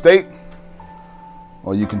remain in this state,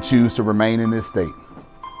 or you can choose to remain in this state.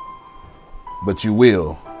 But you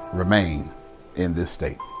will remain in this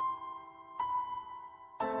state.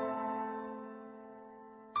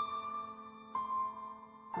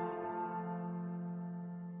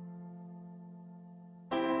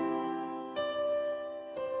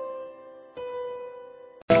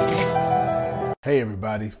 Hey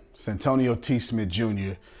everybody, it's Antonio T. Smith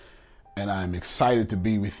Jr., and I'm excited to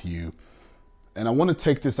be with you. And I want to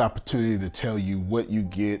take this opportunity to tell you what you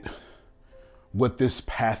get, what this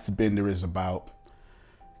path bender is about.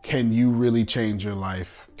 Can you really change your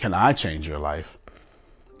life? Can I change your life?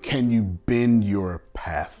 Can you bend your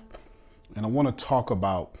path? And I want to talk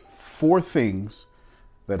about 4 things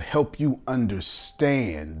that help you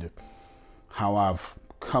understand how I've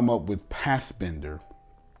come up with Pathbender,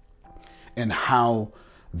 and how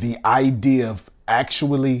the idea of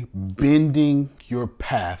actually bending your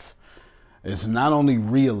path is not only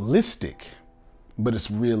realistic, but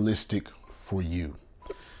it's realistic for you.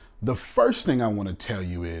 The first thing I want to tell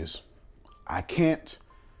you is I can't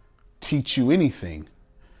teach you anything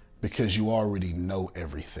because you already know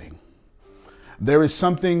everything. There is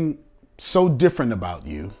something so different about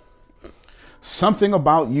you. Something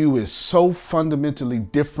about you is so fundamentally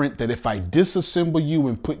different that if I disassemble you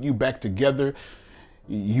and put you back together,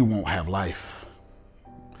 you won't have life.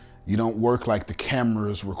 You don't work like the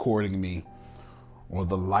cameras recording me or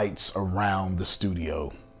the lights around the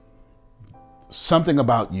studio. Something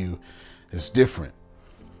about you is different.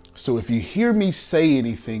 So if you hear me say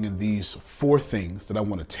anything in these 4 things that I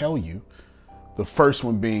want to tell you, the first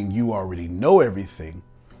one being you already know everything.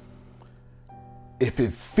 If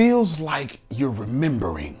it feels like you're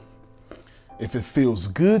remembering, if it feels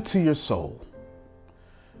good to your soul,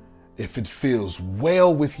 if it feels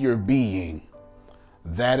well with your being,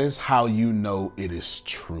 that is how you know it is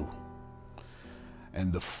true.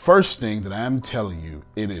 And the first thing that I'm telling you,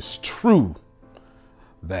 it is true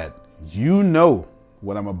that you know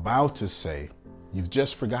what I'm about to say, you've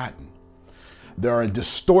just forgotten. There are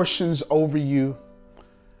distortions over you,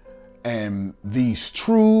 and these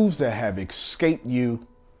truths that have escaped you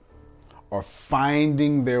are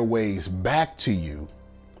finding their ways back to you.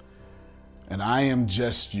 And I am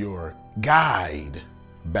just your guide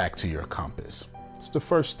back to your compass. It's the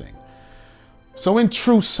first thing. So in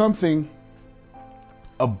truth, something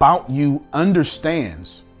about you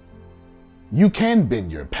understands you can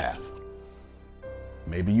bend your path.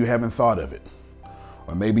 Maybe you haven't thought of it,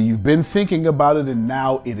 or maybe you've been thinking about it and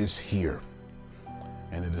now it is here.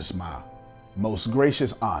 And it is my most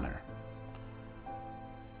gracious honor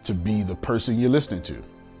to be the person you're listening to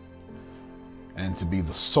and to be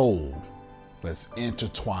the soul that's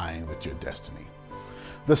intertwined with your destiny.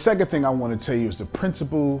 The second thing I want to tell you is the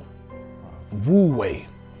principle of Wu Wei.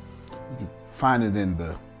 You can find it in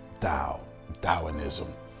the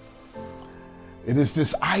Taoism. It is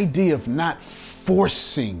this idea of not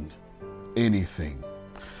forcing anything.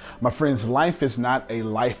 My friends, life is not a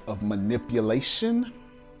life of manipulation.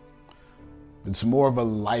 It's more of a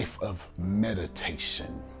life of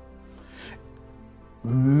meditation.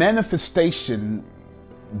 Manifestation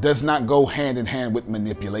does not go hand in hand with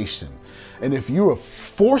manipulation. And if you are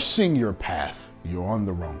forcing your path, you're on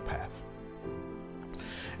the wrong path.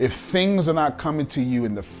 If things are not coming to you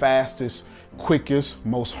in the fastest, quickest,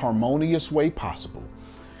 most harmonious way possible,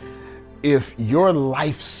 if your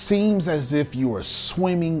life seems as if you are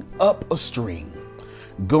swimming up a stream,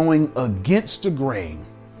 going against the grain,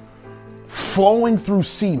 flowing through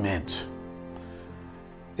cement,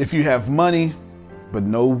 if you have money but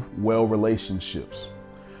no well relationships,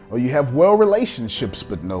 or you have well relationships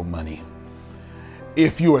but no money,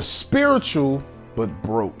 if you are spiritual but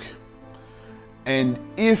broke, and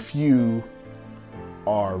if you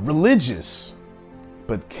are religious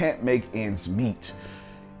but can't make ends meet,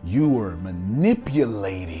 you are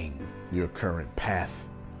manipulating your current path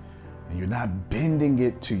and you're not bending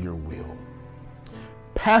it to your will.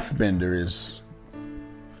 Pathbender is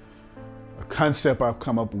a concept I've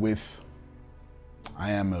come up with. I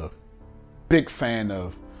am a big fan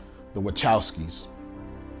of the Wachowskis.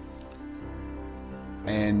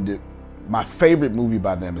 And my favorite movie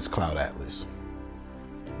by them is Cloud Atlas.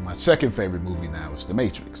 My second favorite movie now is The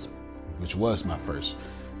Matrix, which was my first,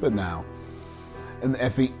 but now. And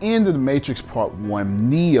at the end of The Matrix Part 1,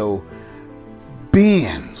 Neo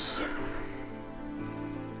bends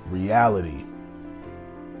reality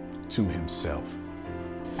to himself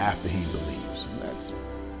after he believes. And that's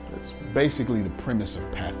basically the premise of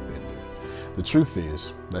Pathbender. The truth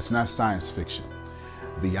is, that's not science fiction.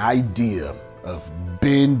 The idea of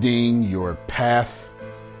bending your path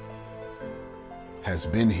has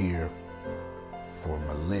been here for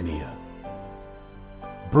millennia.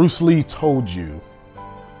 Bruce Lee told you,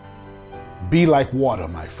 be like water,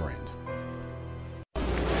 my friend.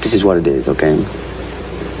 This is what it is, okay?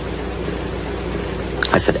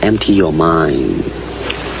 I said, empty your mind.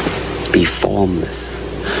 Be formless,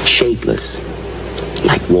 shapeless,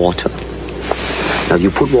 like water. Now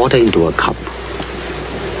you put water into a cup,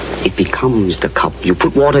 it becomes the cup. You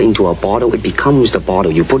put water into a bottle, it becomes the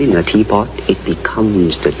bottle. You put it in a teapot, it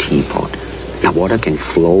becomes the teapot. Now water can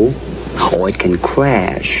flow or it can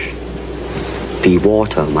crash. Be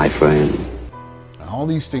water, my friend. All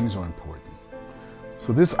these things are important.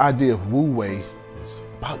 So this idea of Wu Wei is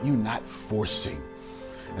about you not forcing.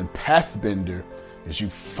 And Pathbender is you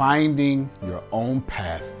finding your own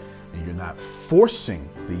path and you're not forcing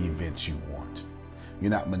the events you want.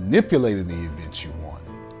 You're not manipulating the events you want.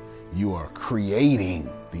 You are creating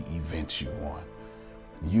the events you want.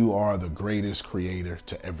 You are the greatest creator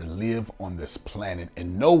to ever live on this planet,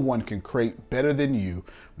 and no one can create better than you,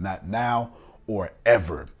 not now or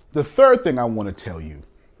ever. The third thing I want to tell you,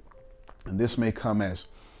 and this may come as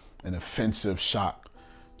an offensive shock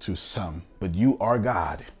to some, but you are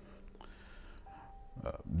God.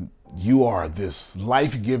 You are this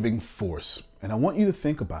life-giving force, and I want you to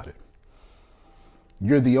think about it.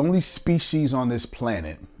 You're the only species on this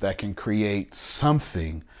planet that can create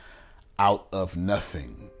something out of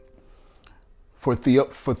nothing. For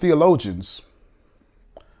theologians,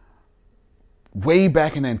 way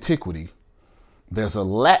back in antiquity, there's a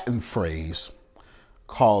Latin phrase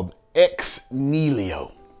called ex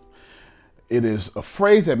nihilo. It is a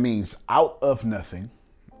phrase that means out of nothing,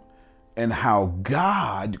 and how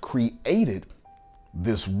God created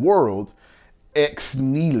this world ex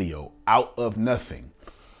nihilo, out of nothing.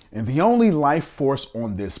 And the only life force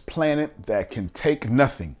on this planet that can take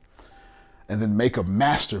nothing and then make a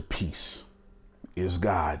masterpiece is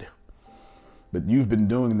God. But you've been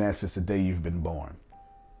doing that since the day you've been born.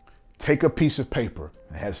 Take a piece of paper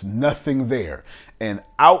that has nothing there, and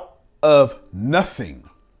out of nothing,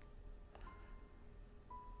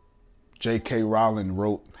 J.K. Rowling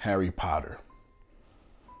wrote Harry Potter.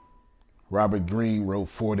 Robert Greene wrote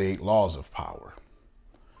 48 Laws of Power.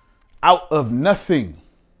 Out of nothing,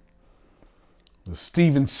 the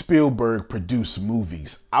Steven Spielberg produced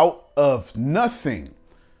movies. Out of nothing,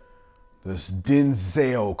 does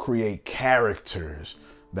Denzel create characters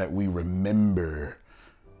that we remember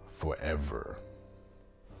forever.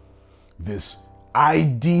 This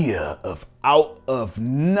idea of out of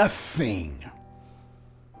nothing.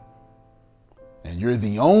 And you're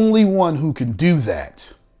the only one who can do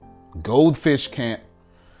that. Goldfish can't.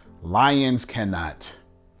 Lions cannot.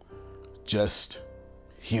 Just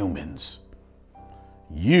humans.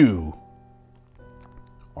 You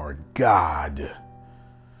are God.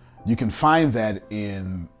 You can find that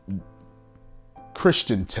in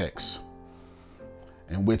Christian texts,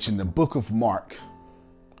 in which in the book of Mark,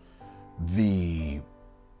 the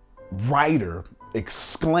writer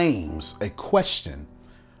exclaims a question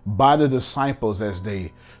by the disciples as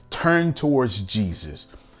they turn towards Jesus.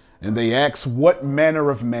 And they ask, what manner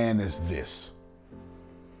of man is this,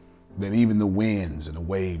 that even the winds and the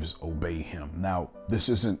waves obey him? Now, this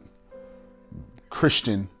isn't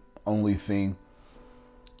Christian only thing.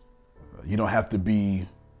 You don't have to be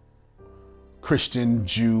Christian,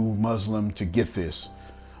 Jew, Muslim to get this.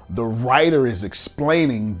 The writer is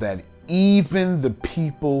explaining that even the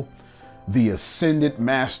people the ascended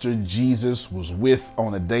master Jesus was with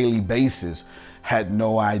on a daily basis had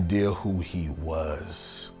no idea who he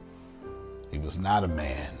was. He was not a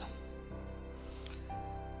man.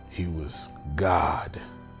 He was God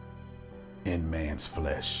in man's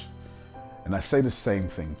flesh. And I say the same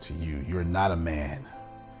thing to you. You're not a man.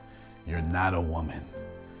 You're not a woman.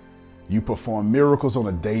 You perform miracles on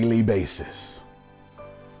a daily basis.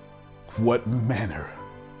 What manner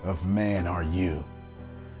of man are you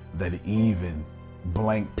that even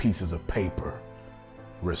blank pieces of paper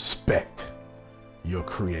respect your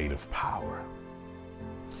creative power?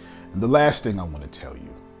 And the last thing I want to tell you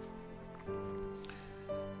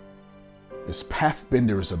is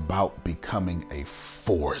Pathbender is about becoming a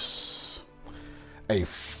force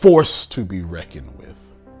to be reckoned with.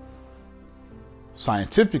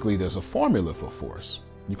 Scientifically, there's a formula for force.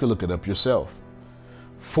 You can look it up yourself.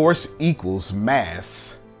 Force equals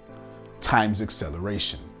mass times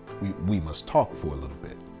acceleration. We must talk for a little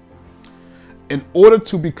bit. In order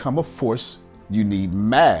to become a force, you need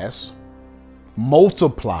mass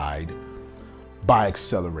multiplied by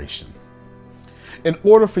acceleration. In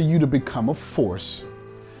order for you to become a force,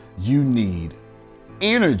 you need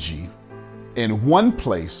energy in one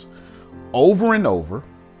place over and over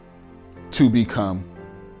to become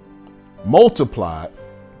multiplied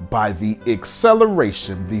by the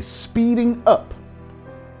acceleration, the speeding up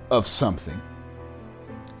of something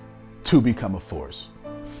to become a force.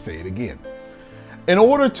 Say it again. In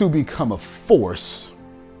order to become a force,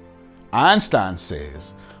 Einstein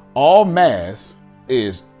says all mass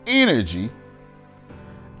is energy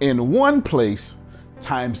in one place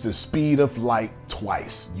times the speed of light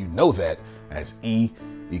twice. You know that as E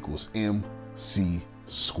equals mc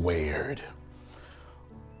squared.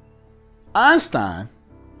 Einstein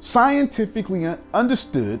scientifically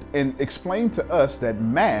understood and explained to us that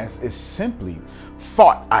mass is simply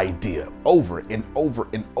thought idea over and over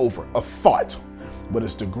and over. A thought. What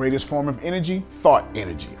is the greatest form of energy? Thought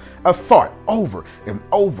energy. A thought over and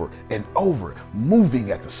over and over,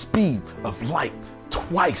 moving at the speed of light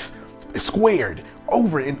twice squared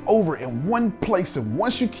over and over in one place. And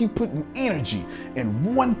once you keep putting energy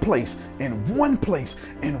in one place, in one place,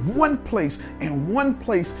 in one place, in one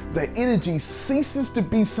place, that energy ceases to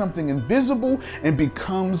be something invisible and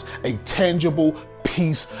becomes a tangible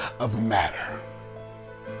piece of matter.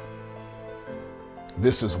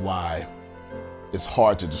 This is why it's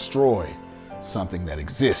hard to destroy something that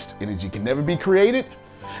exists. Energy can never be created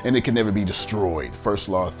and it can never be destroyed. First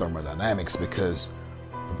law of thermodynamics, because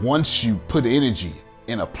once you put energy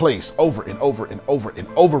in a place over and over and over and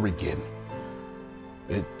over again,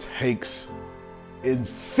 it takes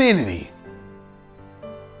infinity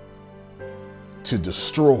to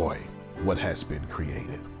destroy what has been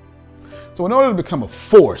created. So in order to become a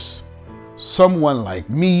force, someone like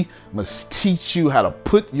me must teach you how to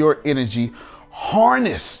put your energy,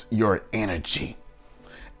 harness your energy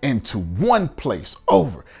into one place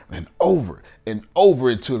over and over and over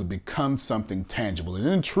until it becomes something tangible. And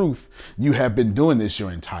in truth, you have been doing this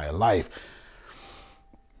your entire life.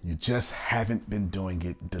 You just haven't been doing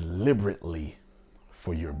it deliberately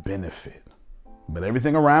for your benefit. But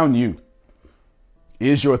everything around you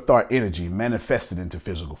is your thought energy manifested into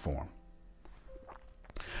physical form.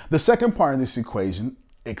 The second part of this equation,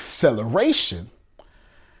 acceleration,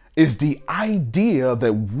 is the idea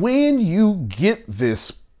that when you get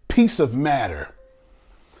this piece of matter,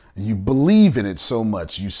 and you believe in it so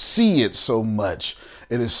much, you see it so much,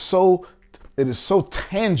 it is so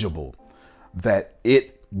tangible that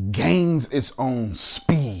it gains its own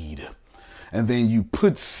speed. And then you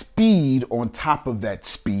put speed on top of that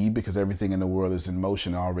speed, because everything in the world is in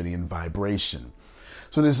motion, already in vibration.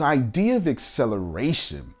 So this idea of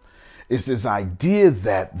acceleration is this idea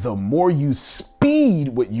that the more you speed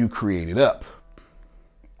what you created up,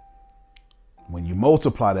 when you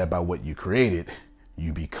multiply that by what you created,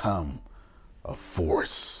 you become a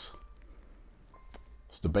force.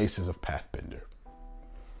 It's the basis of Pathbender.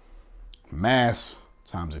 Mass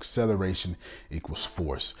times acceleration equals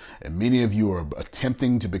force. And many of you are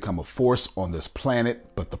attempting to become a force on this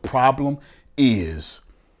planet, but the problem is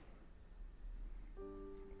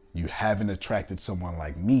you haven't attracted someone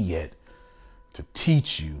like me yet to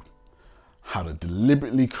teach you how to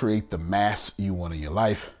deliberately create the mass you want in your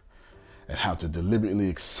life and how to deliberately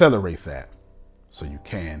accelerate that so you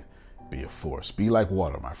can be a force. Be like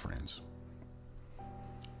water, my friends.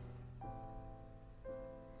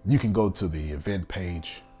 You can go to the event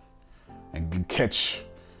page and catch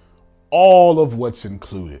all of what's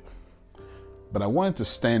included. But I wanted to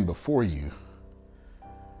stand before you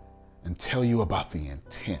and tell you about the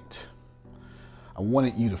intent. I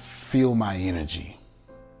wanted you to feel my energy.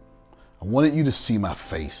 I wanted you to see my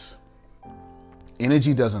face.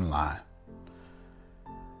 Energy doesn't lie.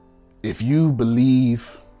 If you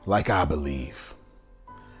believe like I believe,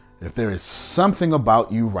 if there is something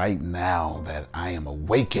about you right now that I am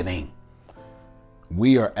awakening,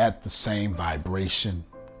 we are at the same vibration.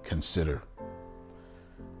 Consider.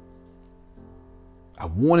 I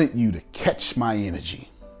wanted you to catch my energy.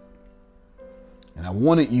 And I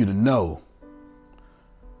wanted you to know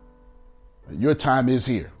that your time is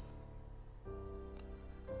here.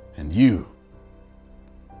 And you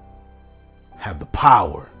have the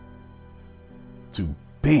power to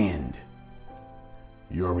bend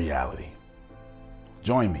your reality.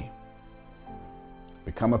 Join me.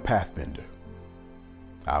 Become a pathbender.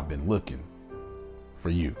 I've been looking for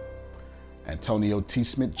you. Antonio T.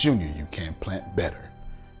 Smith Jr., you can plant better.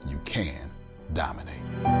 You can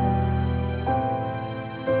dominate.